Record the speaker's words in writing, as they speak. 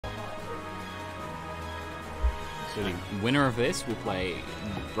So the winner of this will play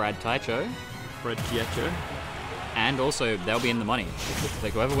Brad Taicho. And also, they'll be in the money.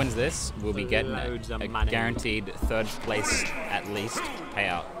 Like, whoever wins this will be getting a guaranteed third place, at least,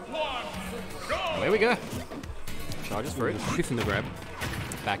 payout. Away we go. Charges through. Quick in the grab.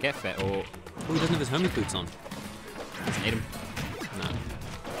 Back F or... Oh, he doesn't have his homie boots on. Doesn't need him. No.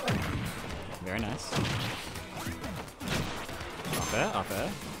 Very nice. Up air.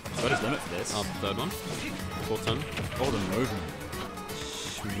 He's got his limit for this. Third one. Fourth turn. Oh, the movement.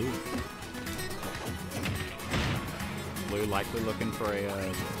 Smooth. Blue likely looking for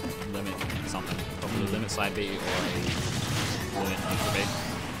a limit something. Probably limit side B or a limit extra B.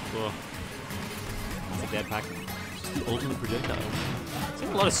 Oh. It's a dead Pac-Man. The ultimate projectile. It's a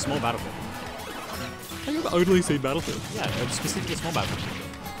lot of small battlefield. I have only seen battlefield. Yeah, specifically small battlefield.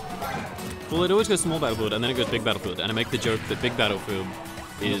 Well, it always goes small battlefield and then it goes big battlefield. And I make the joke that big battlefield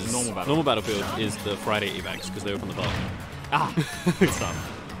is... Normal battlefield is the Friday EVACs because they open the bar. Ah! Good stuff.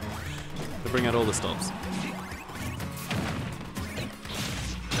 They bring out all the stops.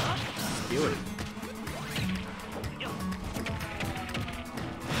 Steal it.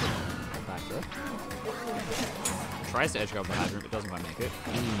 Back there. Tries to edge up the hydrant, but doesn't quite make it.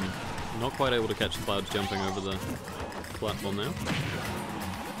 Not quite able to catch Cloud jumping over the platform now.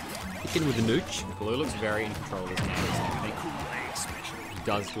 Hit with the nooch. Blue looks very in control of this game. Kool-Aid special.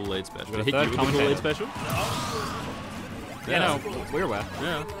 Does Kool-Aid special. Hit you with the Kool-Aid special? Yeah, no, we're aware.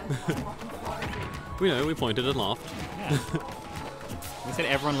 Yeah. We know, we pointed and laughed. Yeah. We said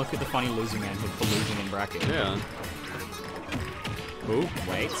everyone look at the funny losing man for losing in bracket. Yeah. Oh,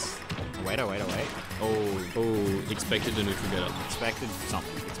 wait. Wait. Oh, expected a neutral get up. Expected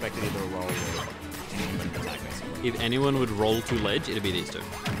something. Expected either a roll or an attack, basically. If anyone would roll to ledge, it'd be these two.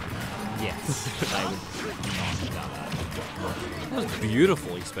 Yes. They would not have done that. That was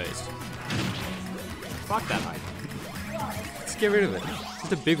beautifully spaced. Fuck that height. Let's get rid of it.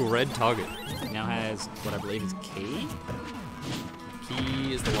 Just a big red target. Now has what I believe is key.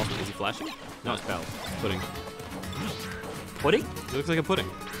 Key is the last one. Is he flashing? No, it's bell. Pudding. Pudding? It looks like a pudding.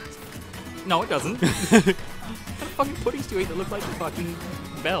 No, it doesn't. What kind of fucking puddings do you eat that look like fucking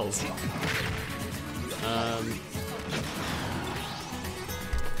bells?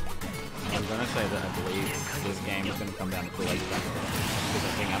 I'm gonna say that I believe this game is gonna come down to Kool-Aid back. Because I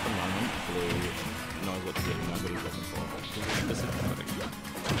think at the moment, Blue knows what to do, knows what he's looking for. This is pudding.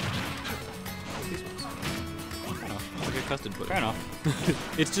 These ones. Fair enough. Like a custard pudding. Fair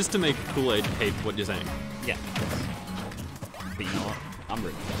enough. It's just to make Kool-Aid hate what you're saying. Yeah. But you know what? I'm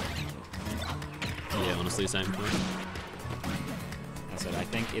rooting for it. Yeah, honestly, same thing. I said, I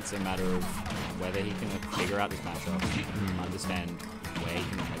think it's a matter of whether he can figure out this matchup, understand where he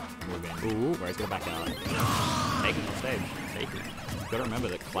can move in, where he's going to back out, take it off stage. You've got to remember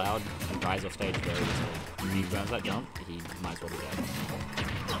that Cloud can rise off stage very easily. If he burns that jump, he might as well be dead.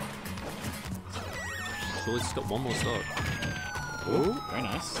 Well, he's just got one more stock. Ooh, very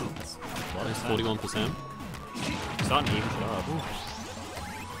nice. That's a lot of 41%. Starting to even shit up.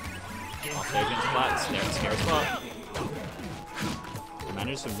 Off stage into flat, scary spot. He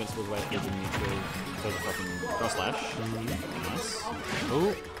manages to invincible his way through the neutral, does a fucking cross slash. Nice.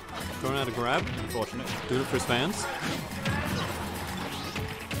 Oh, throwing out a grab. Unfortunate. Doing it for his fans.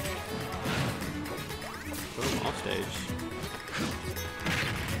 Put him off stage.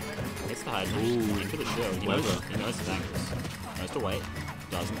 Hits the hide. Into the shield. He knows his angles. Knows to wait.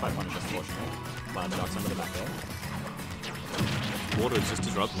 Doesn't quite punish, unfortunately. Cloud ducks under the back there. Water is just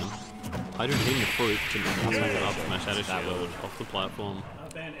disrupting him. I don't need the fruit to knock it up, smash out a shield off the platform.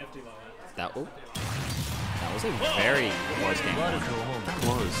 That was a very close game.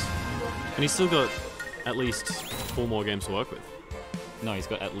 Close. And he's still got at least 4 more games to work with. No, he's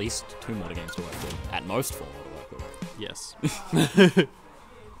got at least 2 more games to work with. At most 4 more to work with. Yes.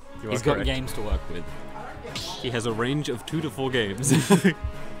 He's got games to work with. He has a range of 2 to 4 games.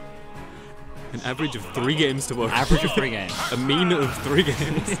 An average of 3 games to work. Average of 3 games. A mean of 3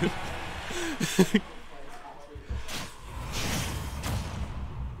 games.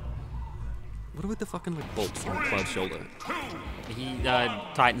 What with the fucking like bolts on Cloud's shoulder? He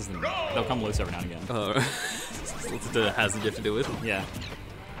tightens them. They'll come loose every now and again. Oh, it's the hazard you have to deal with. Yeah.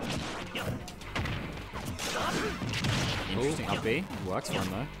 Interesting up B. Works for him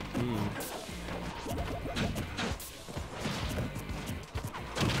though.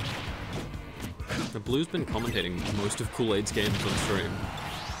 The Blue's been commentating most of Kool-Aid's games on stream.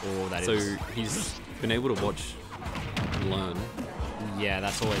 Oh, that so is. He's been able to watch and learn. Yeah,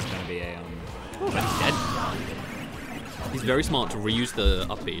 that's always going to be a. But he's dead. He's very smart to reuse the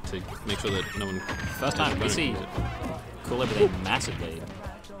up B to make sure that no one. First time we see Kool-Aid with a massive lead.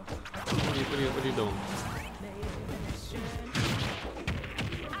 What are you doing?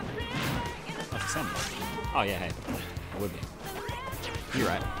 Oh, Sam. Oh yeah, hey. I would be. You're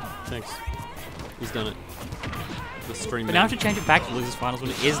right. Thanks. He's done it. The stream. But now I have to change it back to losers finals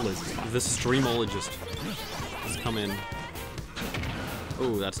when it is losers finals. The streamologist has come in.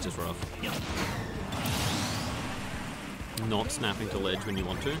 Oh, that's just rough. Not snapping to ledge when you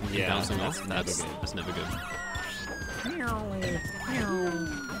want to. Yeah, bouncing off. That's never good.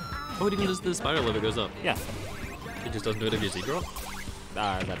 Oh, it even does the spiral lever goes up. Yeah. It just doesn't do it if you Z-drop?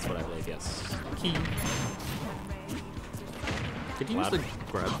 That's what I believe, yes. Key. Could you use the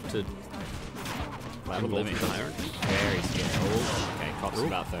grab to involve the tyrant? Very scary. Okay, Cop's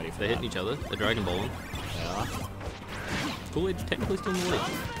about 30 for They're hitting each other. They're Dragon Balling. They are. Kool-Aid technically still in the lead.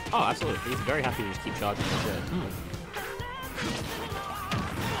 Oh, absolutely. He's very happy to just keep charging.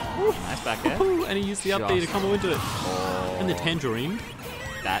 Nice back there. And he used the up B to combo into it. Oh. And the tangerine.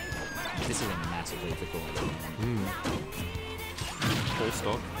 This is a massive lead for Kool-Aid. Full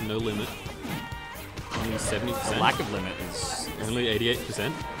stock, no limit. Only 70%. The lack of limit is only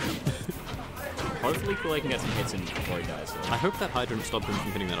 88%. Hopefully Kool-Aid can get some hits in before he dies. I hope that hydrant stopped him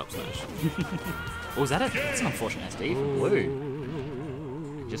from hitting that up smash. Oh, is that it? That's an unfortunate SD for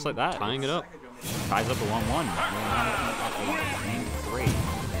Blue. Just like that. Tying it up. Ties up a 1-1. Game 3.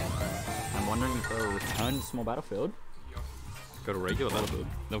 I'm wondering if they'll return to small battlefield. Go to regular battlefield.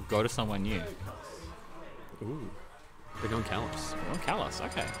 They'll go to someone new. Ooh. They're going Kalos. Oh, Kalos,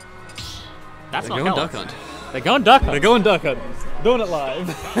 okay. That's They're not going Kalos. Duck Hunt. They're going Duck Hunt. They're going Duck Hunt. Doing it live.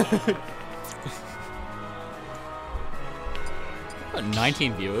 Got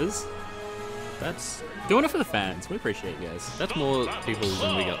 19 viewers. That's doing it for the fans. We appreciate you guys. That's more people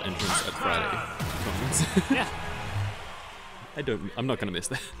than we got entrance at Friday. Yeah. I'm not gonna miss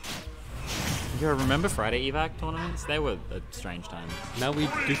that. You remember Friday EVAC tournaments? They were a strange time. Now we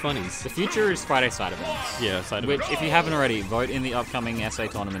do funnies. The future is Friday side events. Yeah, side events. events. Which, if you haven't already, vote in the upcoming SA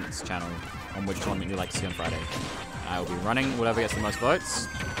Tournaments channel on which tournament you'd like to see on Friday. I will be running whatever gets the most votes.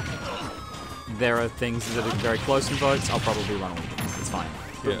 There are things that are very close in votes. I'll probably run all of them. It's fine.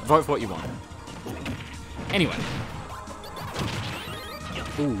 But vote for what you want. Anyway.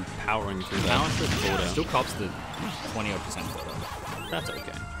 Ooh, powering through that. Powering through the border. Still cops the 20-odd% border. That's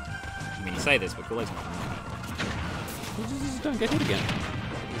okay. I mean, you say this, but Kool-Aid's not. Just don't get hit again.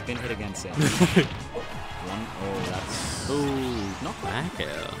 He's been hit again since. One. Oh, that's. Ooh, not back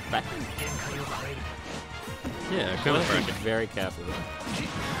air. Back. Yeah, Kermit bracket. Very careful though.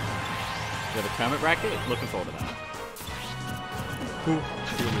 Yeah, the Kermit bracket. Looking forward to that. Cool.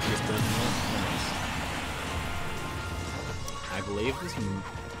 I believe this.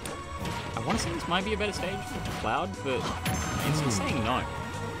 I want to say this might be a better stage for Cloud, but it's just saying no.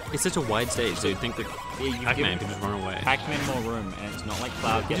 It's such a wide stage, so you'd think that Pac-Man could just run away. Pac-Man more room, and it's not like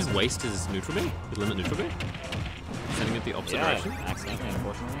Cloud gets. He just waste his neutral B, his limit neutral B, sending it the opposite direction. Accidentally,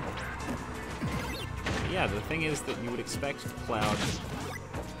 unfortunately. Yeah, the thing is that you would expect Cloud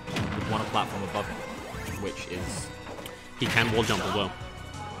would want a platform above him, which is he can wall jump as well.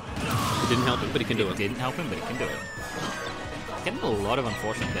 It didn't help him, but he can do it. It didn't help him, but he can do it. Getting a lot of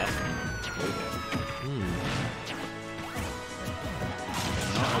unfortunate deaths from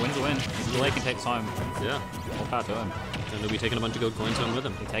a win's a win. Kool-Aid can take us home. Yeah. All power to him. And he'll be taking a bunch of gold coins home with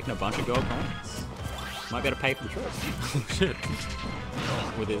him. He's taking a bunch of gold coins. Might be able to pay for the trip. Oh shit.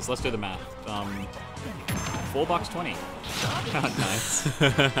 With his, let's do the math. $4.20. Nice.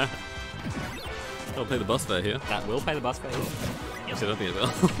 That'll pay the bus fare here. That will pay the bus fare here. Yes, I think it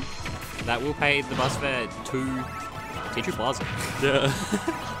will. That will pay the bus fare to Taicho Plaza. Yeah.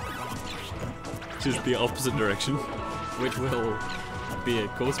 Which is the opposite direction. Which will be a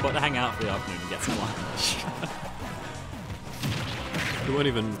cool spot to hang out for the afternoon and get some lunch. It won't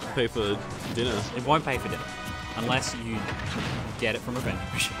even pay for dinner. It won't pay for dinner. Unless you get it from a vending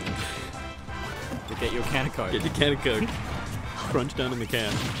machine. You get your can of Coke. Get your can of Coke. Crunch down in the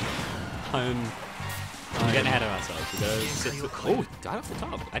can. We're getting ahead of ourselves. We go sit. Oh, died off the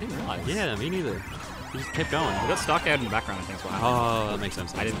top. I didn't realize. Yeah, me neither. He just kept going. We got stuck out in the background, I think is what happened. Oh, that makes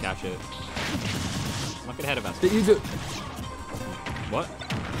sense. I didn't catch it. Not get ahead of us. What?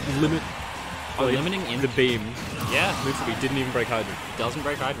 Limit. Oh, limiting in the beam. Yeah. Literally didn't even break hydrant. Doesn't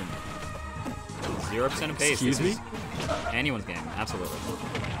break hydrant. 0% of pace. Excuse me? Anyone's game, absolutely.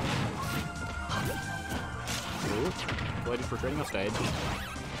 Kool-Aid is retreating off stage.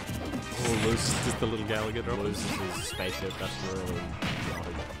 Oh, loses just the little Gallagher drop. Loses his spaceship. That's really not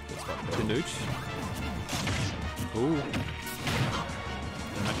a good spot for the nooch. Ooh.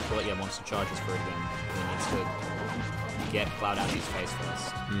 Kool-Aid wants to charge his for it again. He needs to get Cloud out of his face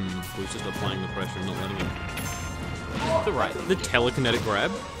first. He's just applying the pressure and not letting him. The right. The telekinetic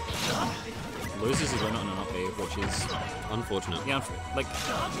grab. loses his limit on an up B, which is unfortunate. yeah, like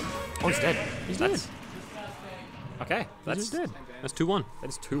oh, he's dead. He's dead. Okay, that's dead. That's 2-1. That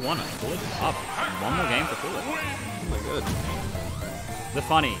is 2-1. Coolade up. One more game for Coolade. Oh my god. The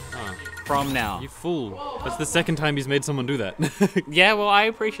funny. From now. You fool. That's the second time he's made someone do that. Yeah, well, I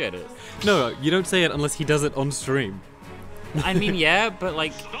appreciate it. No, you don't say it unless he does it on stream. I mean, yeah, but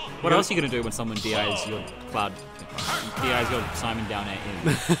like, what else are you gonna do when someone DIs your Cloud, DIs your Simon Downer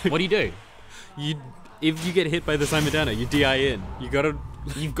in? What do you do? If you get hit by the Simon Downer, you DI in. You've got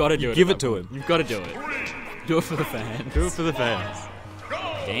to do it. Give it to him. You've got to do it. Do it for the fans. Do it for the fans.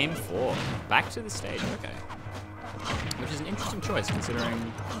 Game 4. Back to the stage. Okay. Which is an interesting choice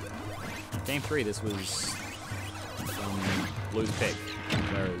considering Game 3. This was Blue's pick,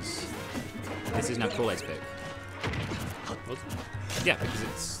 whereas this is now Kool-Aid's pick. What? Yeah, because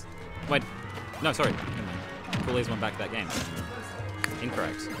it's... Wait. No, sorry. Kool-Aid's won back that game.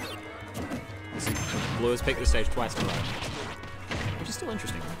 Incorrect. This is Blue has picked the stage twice in a row. Which is still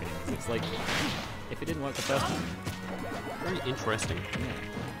interesting in my opinion, because it's like... If it didn't work the first time. Very interesting. Yeah.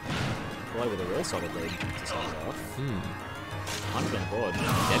 Kool-Aid with a real solid lead to start it off. 100 on board.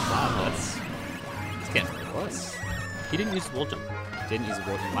 Dead flat. It's getting pretty close. He didn't use the wall jump. Didn't use a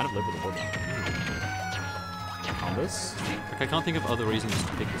wall jump. He might have lived with a wall jump. Combos. Like, I can't think of other reasons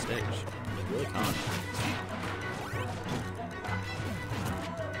to pick the stage. You really can't.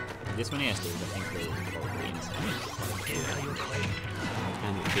 This one he has to, I think, really probably insane.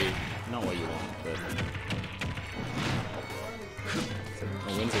 And the key. Not what you want, but... So,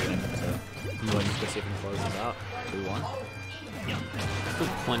 well, wins it then, so... Let's just go see if he closes out. 2-1. Yeah. Still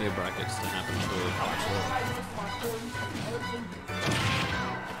plenty of brackets to happen for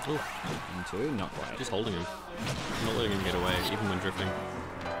it. And 2, not quite. Just holding him. Not letting him get away, even when drifting.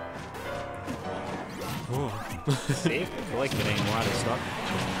 See? Kool-Aid getting more out of stock.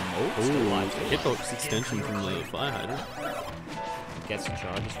 Ooh, hitbox extension from the fire hydrant. Gets the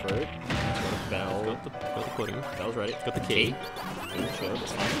charges for it. Got a bell. Got the pudding. Bell's ready. Got the key. Sure,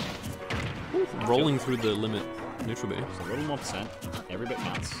 that's fine. Rolling through the limit neutral B. Just a little more %. Every bit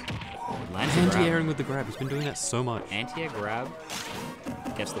counts. Lands Anti-airing with the grab. He's been doing that so much. Anti-air grab.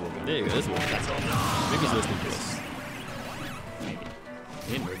 Gets the wall. There you go. That's all. Maybe he's listening to us. Maybe.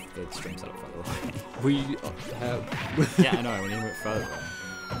 We didn't move the stream setup further away. We have... Yeah, I know. We need to move it further away.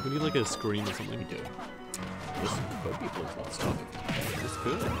 We need like a screen or something. We do. This could be Blue's last stock. This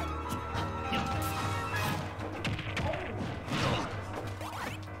could. Yeah.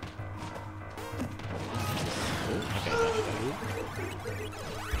 Okay,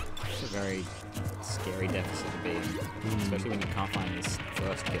 it's a very scary deficit to be in, especially when you can't find this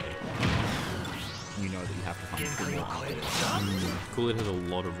first kill. You know that you have to find 2 more after this. Kool-Aid has a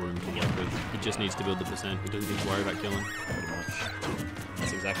lot of room to work with. He just needs to build the %. He doesn't need to worry about killing. Pretty much.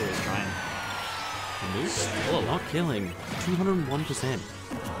 That's exactly what he's trying. And he's still not killing. 201%.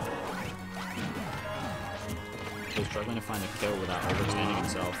 He's struggling to find a kill without overextending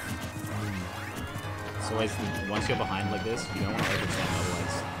himself. So always, once you're behind like this, you don't want to overextend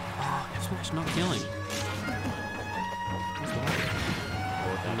otherwise. Oh, F-Smash not killing.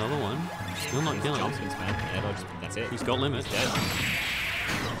 Another one. Still not killing. Jumps, man. Yeah, that's it. He's got limit. He's dead.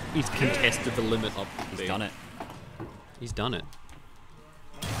 He's contested the limit up. He's done it. He's done it.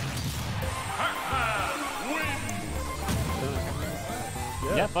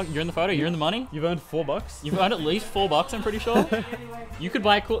 Yeah, fuck, you're in the photo, you're in the money. You've earned $4. You've earned at least $4, I'm pretty sure. You could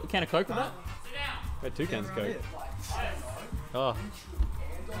buy a can of Coke with that. I had 2 cans of Coke. Oh.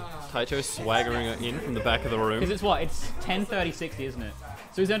 Taicho swaggering in from the back of the room. Because it's what? It's 10:30:60, isn't it?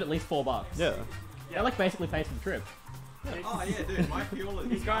 So he's earned at least $4. Yeah. That like basically pays for the trip. Oh yeah, dude, my fuel is...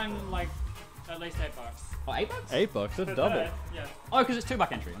 He's going like at least $8. Oh, $8? $8? That's double. Yeah. Oh, because it's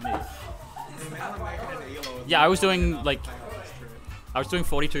 $2 entry. I'm an idiot. Yeah, I was doing like... I was doing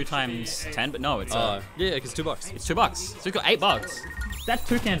 42 times 10, but no, it's yeah, because it's $2. it's $2. So we've got $8. That's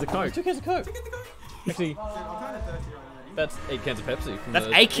 2 cans of Coke. 2 cans of Coke. Actually, that's 8 cans of Pepsi. That's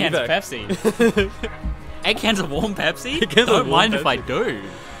 8 cans of EVAC. Pepsi. 8 cans of warm Pepsi? Cans of Don't warm mind if I Pepsi. do.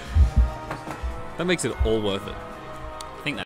 That makes it all worth it.